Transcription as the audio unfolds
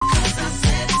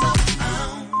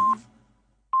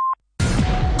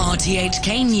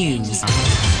RTHK News.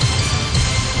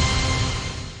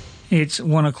 It's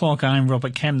 1 o'clock. I'm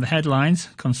Robert Kemp. The headlines.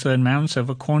 Concern mounts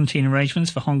over quarantine arrangements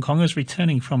for Hong Kongers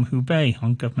returning from Hubei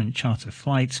on government charter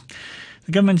flights.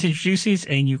 The government introduces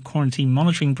a new quarantine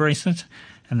monitoring bracelet,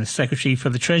 and the Secretary for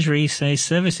the Treasury says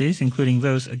services, including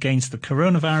those against the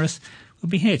coronavirus, will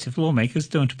be hit if lawmakers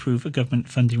don't approve a government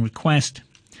funding request.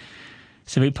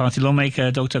 Civic Party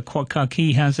lawmaker Dr. Kwok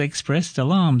Ka-ki has expressed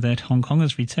alarm that Hong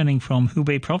Kongers returning from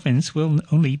Hubei province will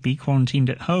only be quarantined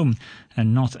at home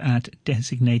and not at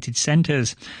designated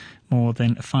centres. More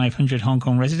than 500 Hong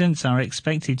Kong residents are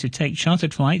expected to take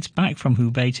chartered flights back from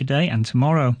Hubei today and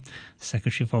tomorrow.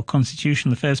 Secretary for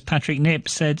Constitutional Affairs Patrick Nip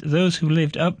said those who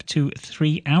lived up to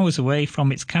 3 hours away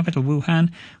from its capital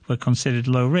Wuhan were considered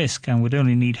low risk and would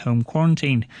only need home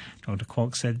quarantine. Dr.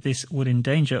 Kwok said this would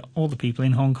endanger all the people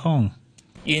in Hong Kong.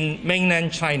 In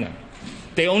mainland China,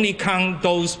 they only count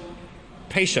those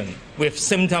patients with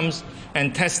symptoms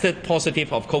and tested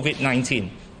positive of COVID-19.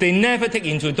 They never take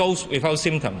into those without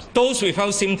symptoms. Those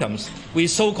without symptoms, we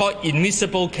so-called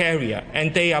invisible carrier,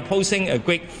 and they are posing a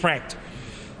great threat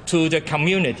to the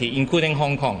community, including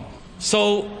Hong Kong.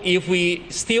 So if we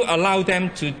still allow them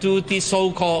to do this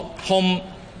so-called home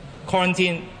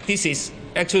quarantine, this is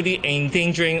actually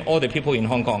endangering all the people in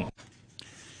Hong Kong.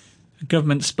 A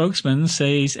government spokesman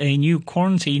says a new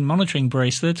quarantine monitoring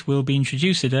bracelet will be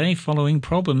introduced today following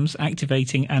problems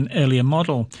activating an earlier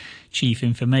model. Chief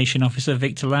Information Officer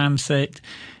Victor Lam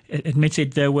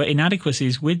admitted there were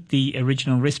inadequacies with the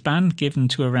original wristband given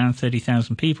to around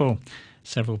 30,000 people.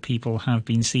 Several people have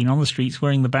been seen on the streets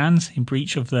wearing the bands in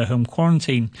breach of their home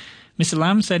quarantine. Mr.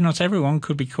 Lam said not everyone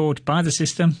could be caught by the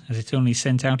system, as it only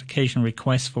sent out occasional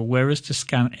requests for wearers to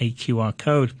scan a QR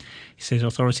code. He says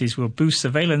authorities will boost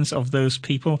surveillance of those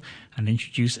people and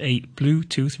introduce a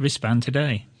Bluetooth wristband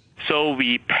today. So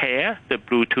we pair the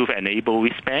Bluetooth-enabled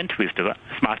wristband with the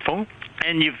smartphone.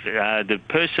 And if the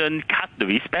person cut the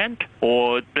wristband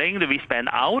or bring the wristband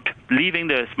out, leaving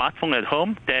the smartphone at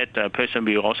home, that person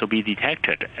will also be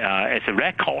detected as a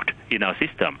record in our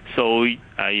system. So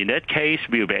in that case,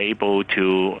 we'll be able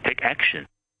to take action.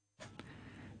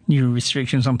 New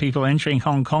restrictions on people entering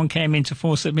Hong Kong came into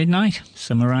force at midnight.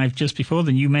 Some arrived just before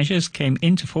the new measures came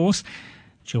into force.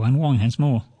 Joanne Wong has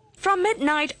more. From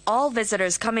midnight, all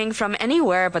visitors coming from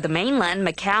anywhere but the mainland,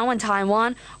 Macau and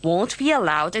Taiwan won't be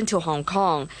allowed into Hong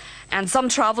Kong. And some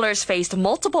travelers faced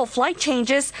multiple flight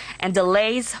changes and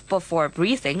delays before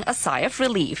breathing a sigh of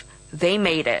relief. They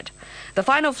made it. The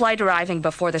final flight arriving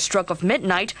before the stroke of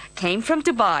midnight came from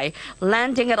Dubai,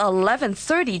 landing at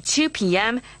 11:32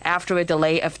 p.m. after a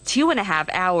delay of 2.5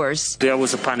 hours. There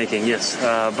was a panicking, yes,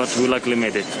 but we luckily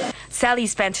made it. Sally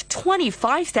spent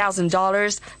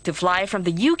 $25,000 to fly from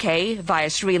the UK via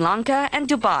Sri Lanka and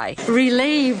Dubai.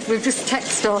 Relieved. We've just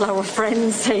texted all our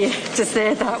friends here to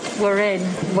say that we're in.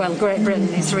 Well, Great Britain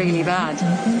is really bad.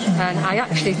 And I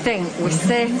actually think we're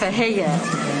safer here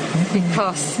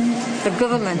because the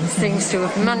government seems to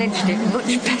have managed it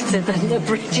much better than the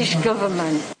British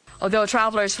government. Although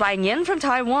travelers flying in from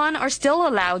Taiwan are still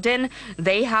allowed in,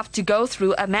 they have to go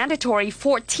through a mandatory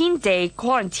 14-day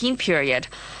quarantine period.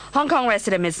 Hong Kong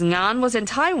resident Ms. Ngan was in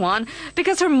Taiwan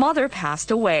because her mother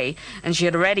passed away, and she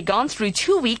had already gone through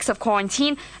 2 weeks of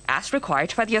quarantine as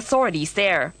required by the authorities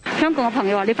there.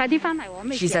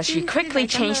 She says she quickly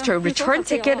changed her return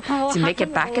ticket to make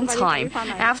it back in time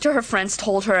after her friends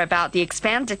told her about the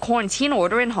expanded quarantine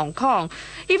order in Hong Kong,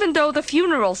 even though the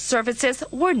funeral services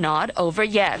were not over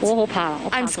yet.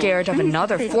 I'm scared of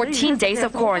another 14 days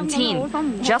of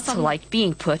quarantine, just like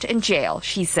being put in jail,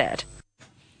 she said.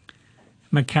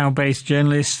 Macau-based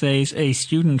journalist says a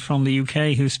student from the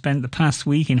UK who spent the past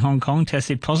week in Hong Kong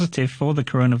tested positive for the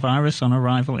coronavirus on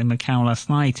arrival in Macau last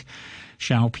night.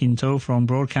 Xiao Pinto from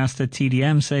broadcaster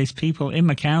TDM says people in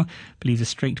Macau believe the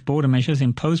strict border measures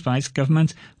imposed by its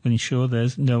government will ensure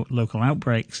there's no local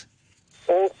outbreaks.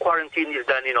 All quarantine is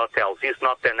done in hotels, it's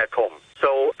not done at home.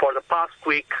 So for the past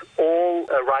week, all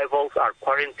arrivals are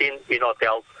quarantined in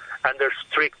hotels under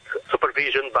strict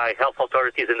supervision by health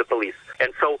authorities and the police.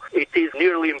 And so it is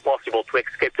nearly impossible to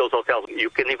escape those hotels. You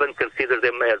can even consider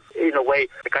them as, in a way,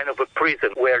 a kind of a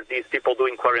prison where these people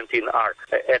doing quarantine are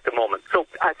at the moment. So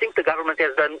I think the government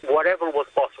has done whatever was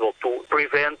possible to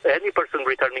prevent any person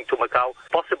returning to Macau,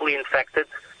 possibly infected,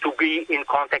 to be in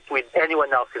contact with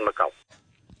anyone else in Macau.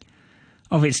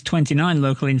 Of its 29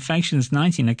 local infections,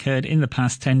 19 occurred in the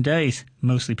past 10 days,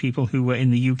 mostly people who were in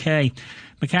the UK.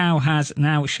 Macau has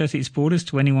now shut its borders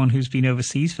to anyone who's been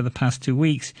overseas for the past 2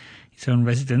 weeks. Its own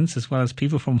residents, as well as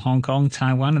people from Hong Kong,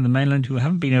 Taiwan and the mainland who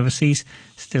haven't been overseas,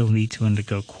 still need to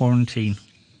undergo quarantine.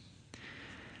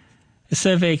 A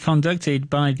survey conducted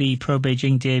by the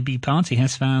pro-Beijing DAB party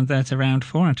has found that around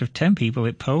 4 out of 10 people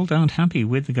it polled aren't happy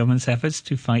with the government's efforts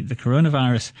to fight the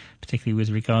coronavirus, particularly with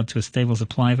regard to a stable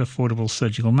supply of affordable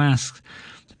surgical masks.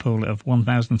 The poll of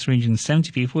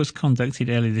 1,370 people was conducted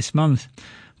earlier this month.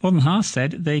 More than half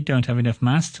said they don't have enough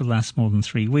masks to last more than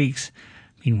 3 weeks.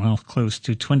 Meanwhile, close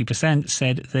to 20%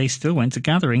 said they still went to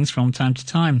gatherings from time to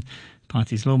time. The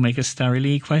party's lawmaker Starry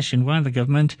Lee questioned why the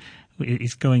government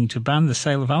is going to ban the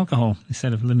sale of alcohol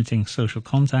instead of limiting social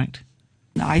contact.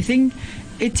 I think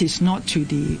it is not to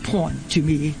the point to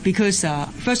me because,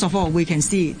 first of all, we can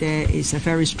see there is a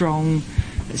very strong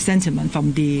sentiment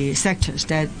from the sectors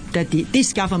that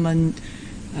this government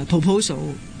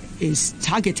proposal is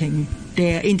targeting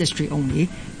their industry only,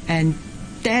 and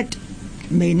that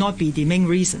may not be the main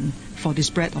reason for the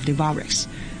spread of the virus.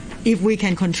 If we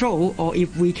can control or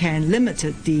if we can limit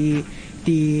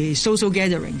the social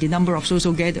gathering, the number of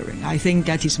social gathering, I think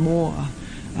that is more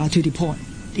to the point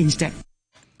instead.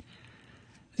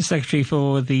 The Secretary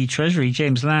for the Treasury,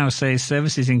 James Lau, says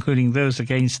services, including those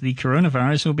against the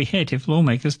coronavirus, will be hit if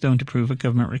lawmakers don't approve a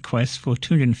government request for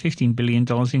 $215 billion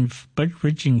in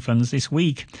bridging funds this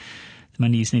week. The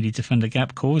money is needed to fund a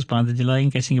gap caused by the delay in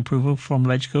getting approval from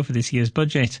LegCo for this year's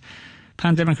budget.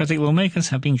 Pan-Democratic lawmakers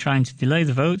have been trying to delay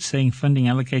the vote, saying funding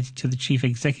allocated to the Chief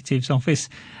Executive's office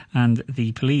and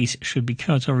the police should be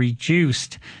cut or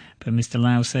reduced. But Mr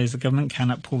Lau says the government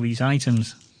cannot pull these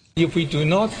items. If we do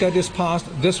not get this passed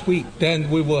this week, then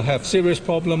we will have serious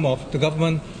problem of the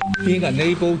government being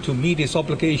unable to meet its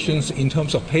obligations in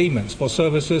terms of payments for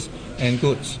services and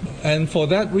goods. And for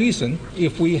that reason,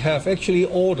 if we have actually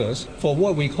orders for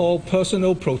what we call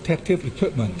personal protective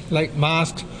equipment, like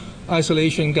masks,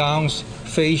 isolation gowns,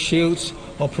 face shields,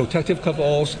 or protective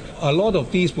coveralls, a lot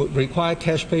of these would require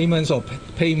cash payments or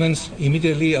payments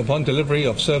immediately upon delivery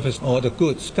of service or the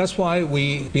goods. That's why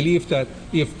we believe that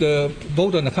if the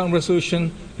vote on the current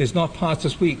resolution is not passed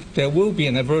this week, there will be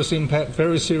an adverse impact,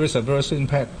 very serious adverse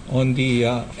impact on the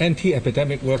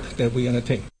anti-epidemic work that we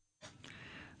undertake.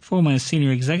 Former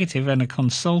senior executive and a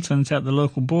consultant at the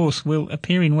local bourse will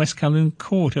appear in West Kowloon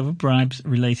Court over bribes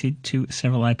related to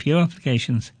several IPO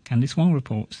applications. Candice Wong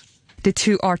reports. The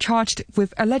two are charged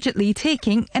with allegedly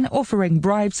taking and offering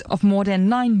bribes of more than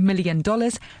 $9 million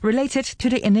related to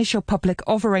the initial public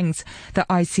offerings. The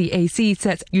ICAC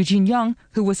said Eugene Young,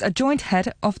 who was a joint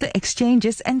head of the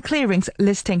Exchanges and Clearings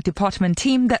Listing Department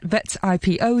team that vets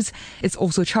IPOs, is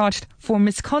also charged for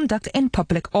misconduct in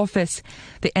public office.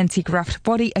 The anti-graft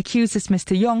body accuses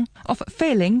Mr. Young of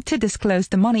failing to disclose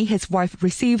the money his wife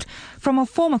received from a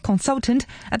former consultant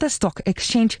at the stock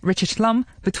exchange, Richard Lum,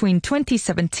 between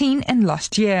 2017 and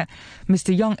last year.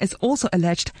 Mr. Young is also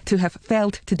alleged to have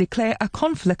failed to declare a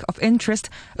conflict of interest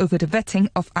over the vetting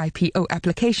of IPO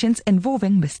applications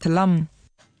involving Mr. Lum.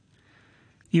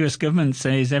 The US government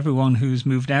says everyone who's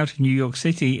moved out of New York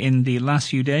City in the last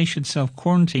few days should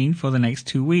self-quarantine for the next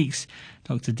 2 weeks.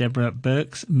 Dr. Deborah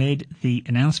Birx made the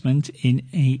announcement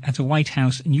at a White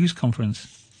House news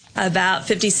conference. About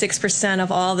 56%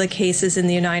 of all the cases in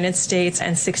the United States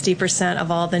and 60% of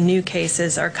all the new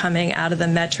cases are coming out of the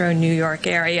metro New York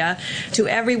area. To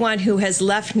everyone who has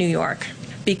left New York,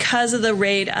 because of the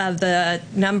rate of the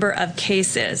number of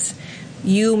cases,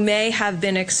 you may have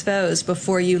been exposed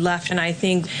before you left, and I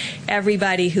think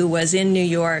everybody who was in New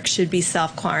York should be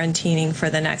self-quarantining for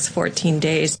the next 14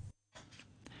 days.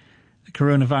 The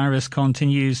coronavirus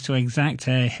continues to exact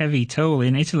a heavy toll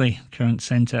in Italy, current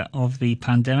centre of the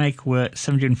pandemic, where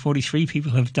 743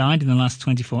 people have died in the last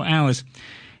 24 hours.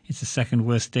 It's the second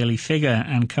worst daily figure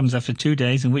and comes after 2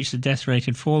 days in which the death rate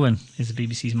had fallen. Here's the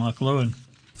BBC's Mark Lowen.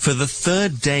 For the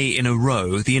third day in a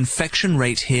row, the infection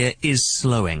rate here is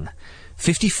slowing.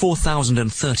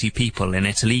 54,030 people in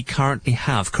Italy currently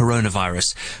have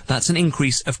coronavirus. That's an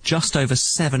increase of just over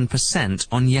 7%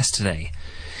 on yesterday.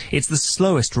 It's the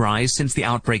slowest rise since the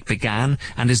outbreak began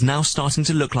and is now starting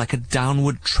to look like a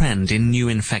downward trend in new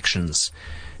infections.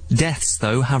 Deaths,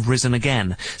 though, have risen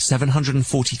again.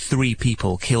 743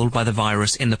 people killed by the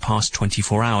virus in the past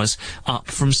 24 hours, up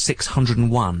from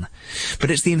 601. But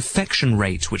it's the infection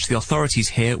rate which the authorities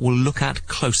here will look at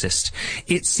closest.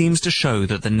 It seems to show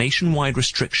that the nationwide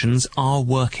restrictions are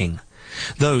working.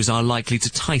 Those are likely to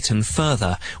tighten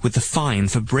further, with the fine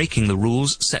for breaking the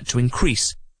rules set to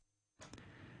increase.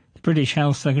 British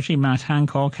Health Secretary Matt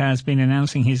Hancock has been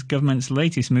announcing his government's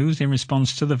latest moves in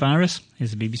response to the virus.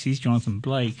 Here's the BBC's Jonathan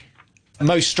Blake.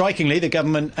 Most strikingly, the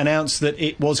government announced that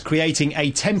it was creating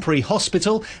a temporary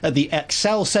hospital at the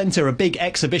Excel Centre, a big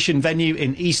exhibition venue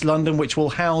in East London, which will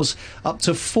house up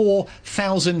to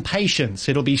 4,000 patients.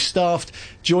 It'll be staffed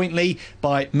jointly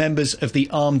by members of the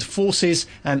armed forces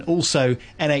and also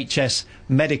NHS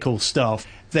medical staff.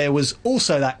 There was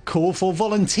also that call for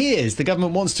volunteers. The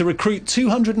government wants to recruit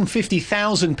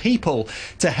 250,000 people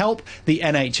to help the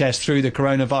NHS through the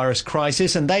coronavirus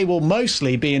crisis, and they will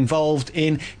mostly be involved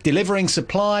in delivering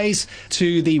supplies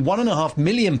to the 1.5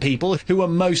 million people who are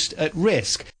most at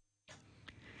risk.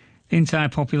 The entire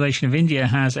population of India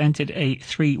has entered a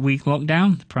 3-week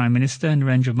lockdown. The Prime Minister,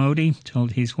 Narendra Modi,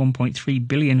 told his 1.3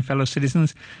 billion fellow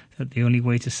citizens that the only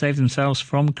way to save themselves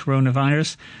from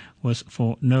coronavirus was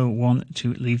for no one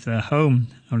to leave their home.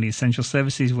 Only essential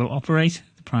services will operate.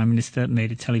 The Prime Minister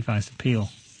made a televised appeal.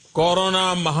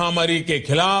 Corona महामारी के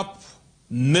खिलाफ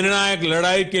निर्णायक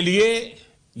लड़ाई के लिए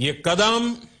ये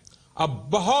कदम अब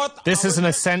बहुत This is an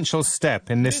essential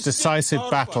step in this decisive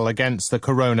battle against the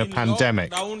corona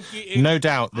pandemic. No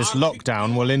doubt this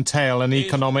lockdown will entail an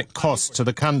economic cost to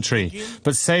the country,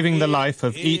 but saving the life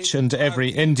of each and every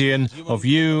Indian, of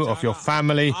you, of your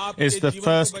family, is the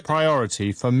first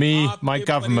priority for me, my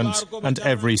government and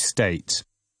every state.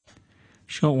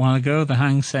 Short while ago, the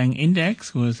Hang Seng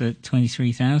Index was at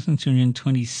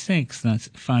 23,226. That's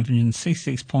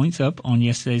 566 points up on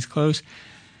yesterday's close.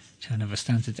 Turnover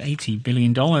stands at $80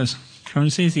 billion.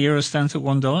 Currencies, the euro stands at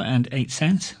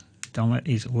 $1.08. The dollar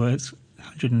is worth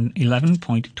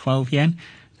 111.12 yen.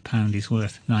 The pound is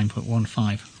worth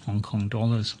 9.15 Hong Kong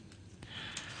dollars.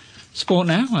 Sport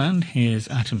now, and here's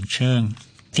Atom Cheung.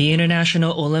 The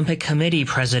International Olympic Committee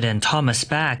President Thomas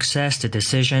Bach says the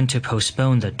decision to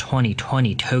postpone the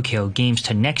 2020 Tokyo Games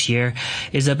to next year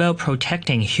is about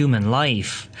protecting human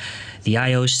life. The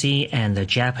IOC and the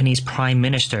Japanese Prime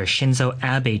Minister Shinzo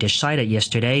Abe decided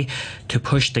yesterday to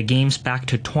push the Games back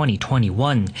to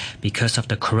 2021 because of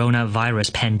the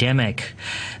coronavirus pandemic.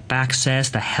 Bach says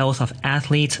the health of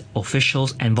athletes,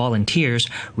 officials and volunteers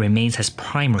remains his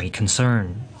primary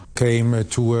concern. Came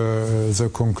to the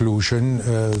conclusion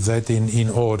that in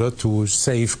order to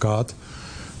safeguard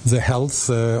the health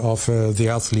of the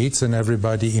athletes and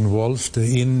everybody involved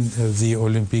in the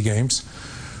Olympic Games,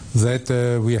 that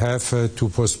we have to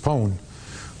postpone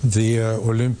the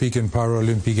Olympic and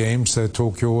Paralympic Games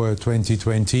Tokyo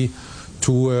 2020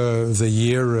 to the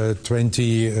year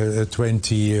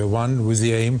 2021 with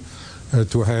the aim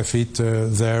to have it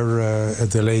there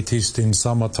at the latest in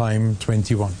summertime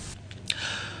 21.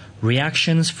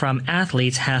 Reactions from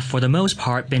athletes have for the most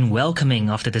part been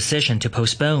welcoming of the decision to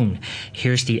postpone.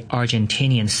 Here's the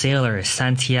Argentinian sailor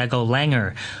Santiago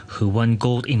Langer, who won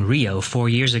gold in Rio 4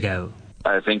 years ago.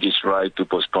 I think it's right to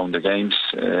postpone the Games.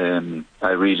 I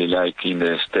really like in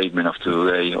the statement of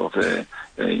today of the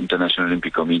International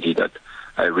Olympic Committee that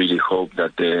I really hope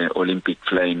that the Olympic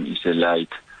flame is a light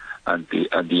at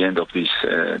the end of this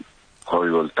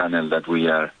horrible tunnel that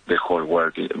the whole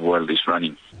world is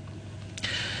running.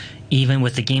 Even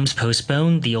with the Games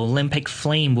postponed, the Olympic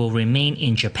flame will remain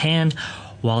in Japan,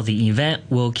 while the event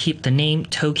will keep the name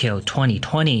Tokyo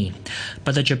 2020.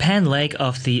 But the Japan leg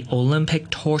of the Olympic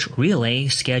torch relay,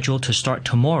 scheduled to start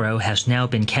tomorrow, has now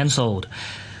been cancelled.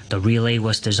 The relay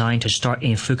was designed to start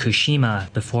in Fukushima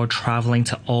before traveling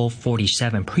to all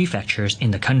 47 prefectures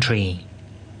in the country.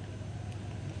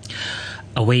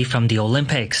 Away from the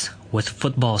Olympics, with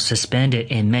football suspended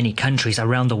in many countries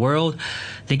around the world,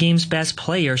 the game's best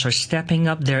players are stepping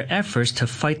up their efforts to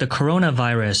fight the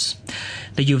coronavirus.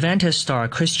 The Juventus star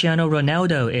Cristiano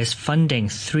Ronaldo is funding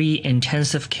 3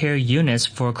 intensive care units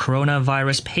for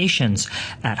coronavirus patients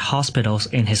at hospitals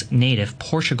in his native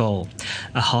Portugal.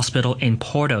 A hospital in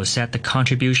Porto said the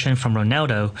contribution from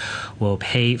Ronaldo will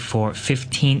pay for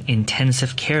 15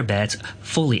 intensive care beds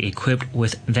fully equipped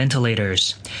with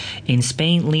ventilators. In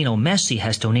Spain, Lionel Messi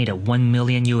has donated $1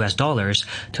 million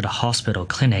to the hospital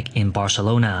clinic in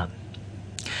Barcelona.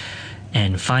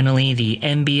 And finally, the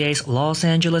NBA's Los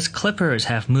Angeles Clippers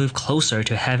have moved closer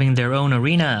to having their own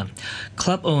arena.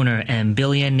 Club owner and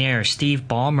billionaire Steve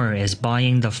Ballmer is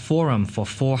buying the Forum for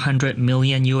 $400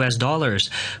 million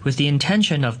with the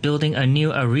intention of building a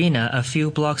new arena a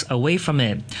few blocks away from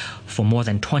it. For more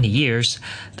than 20 years,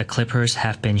 the Clippers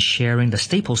have been sharing the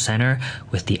Staples Center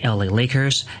with the LA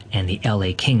Lakers and the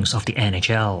LA Kings of the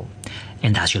NHL.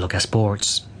 And that's your look at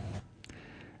sports.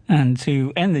 And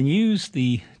to end the news,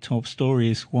 the top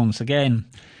stories once again.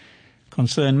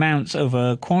 Concern mounts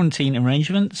over quarantine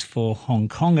arrangements for Hong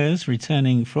Kongers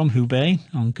returning from Hubei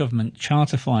on government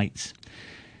charter flights.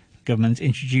 The government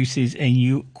introduces a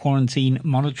new quarantine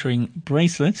monitoring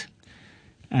bracelet.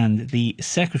 And the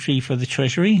Secretary for the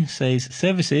Treasury says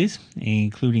services,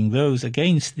 including those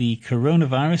against the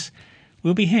coronavirus,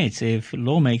 will be hit if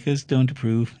lawmakers don't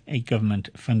approve a government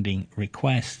funding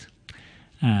request.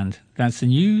 And that's the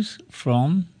news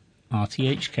from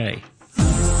RTHK.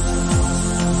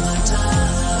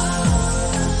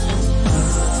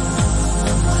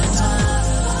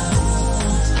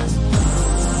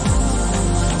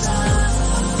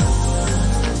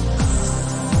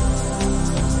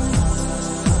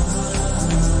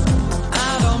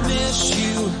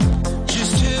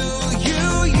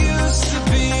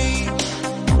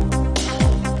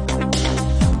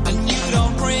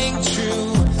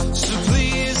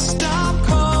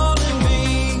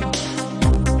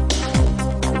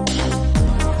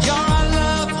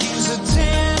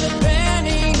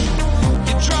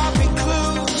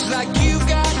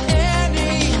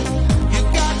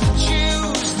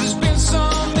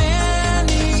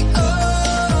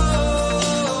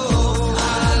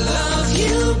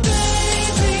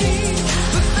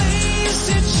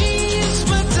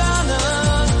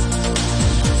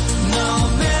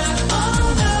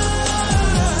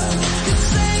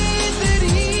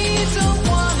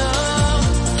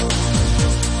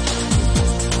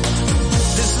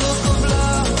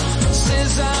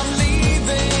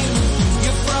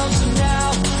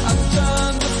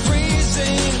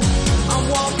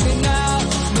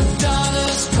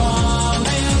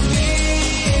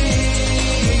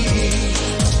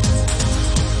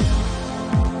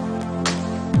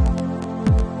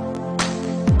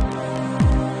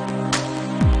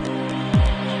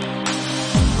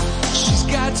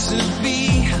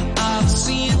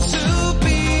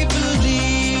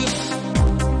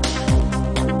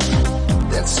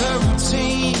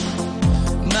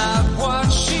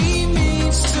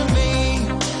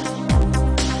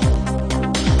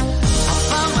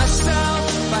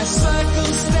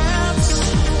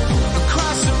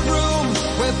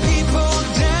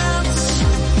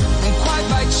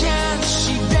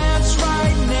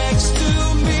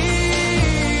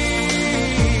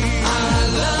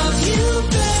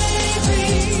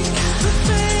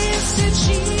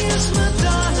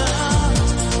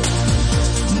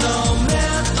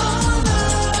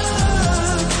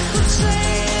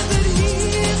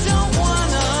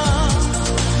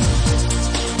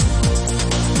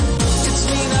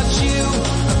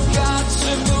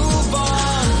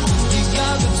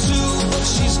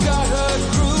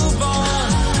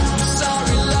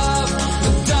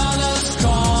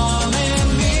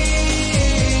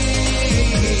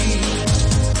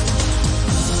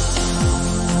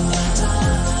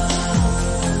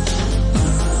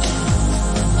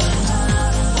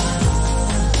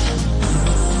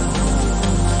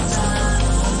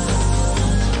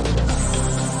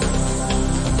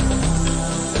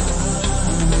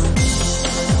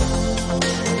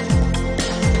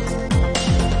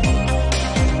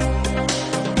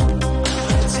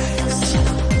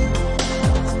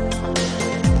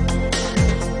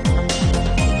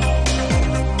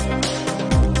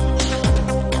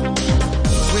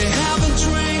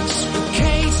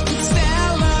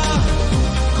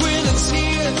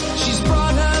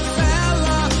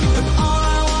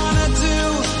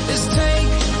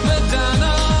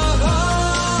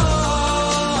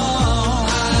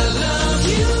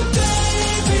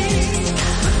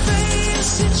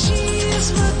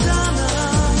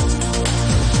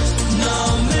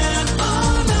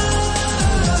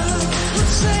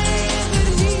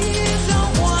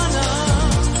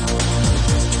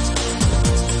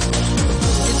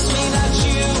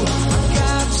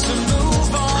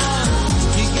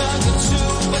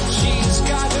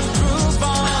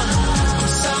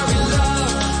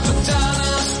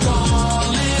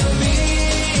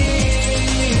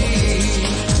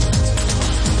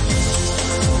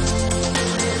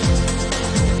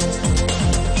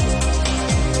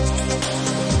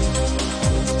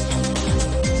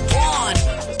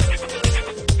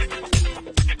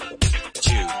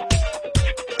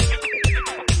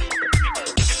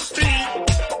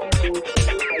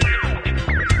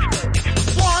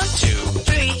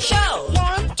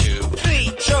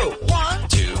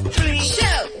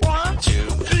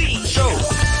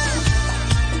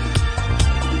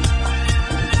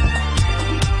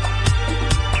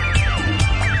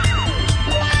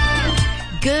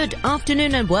 Good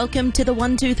afternoon and welcome to the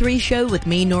 123 show with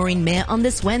me, Noreen Mayer, on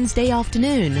this Wednesday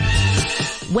afternoon.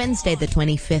 Wednesday the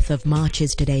 25th of March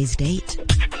is today's date.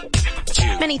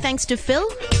 Many thanks to Phil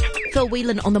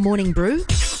Whelan on the Morning Brew.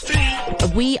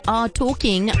 we are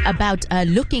talking about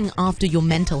looking after your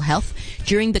mental health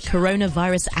during the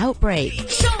coronavirus outbreak.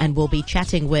 And we'll be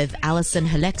chatting with Alison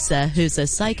Halexa, who's a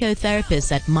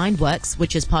psychotherapist at MindWorks,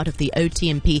 which is part of the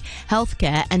OTMP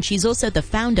Healthcare, and she's also the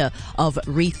founder of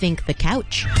Rethink the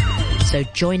Couch. So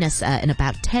join us in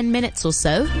about 10 minutes or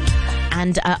so.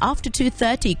 And after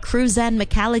 2:30, Cruzanne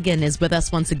McCalligan is with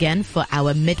us once again for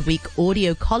our midweek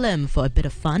audio column for a bit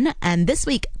of fun. And this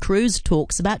week, Cruz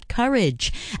talks about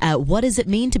courage. What does it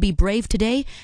mean to be brave today?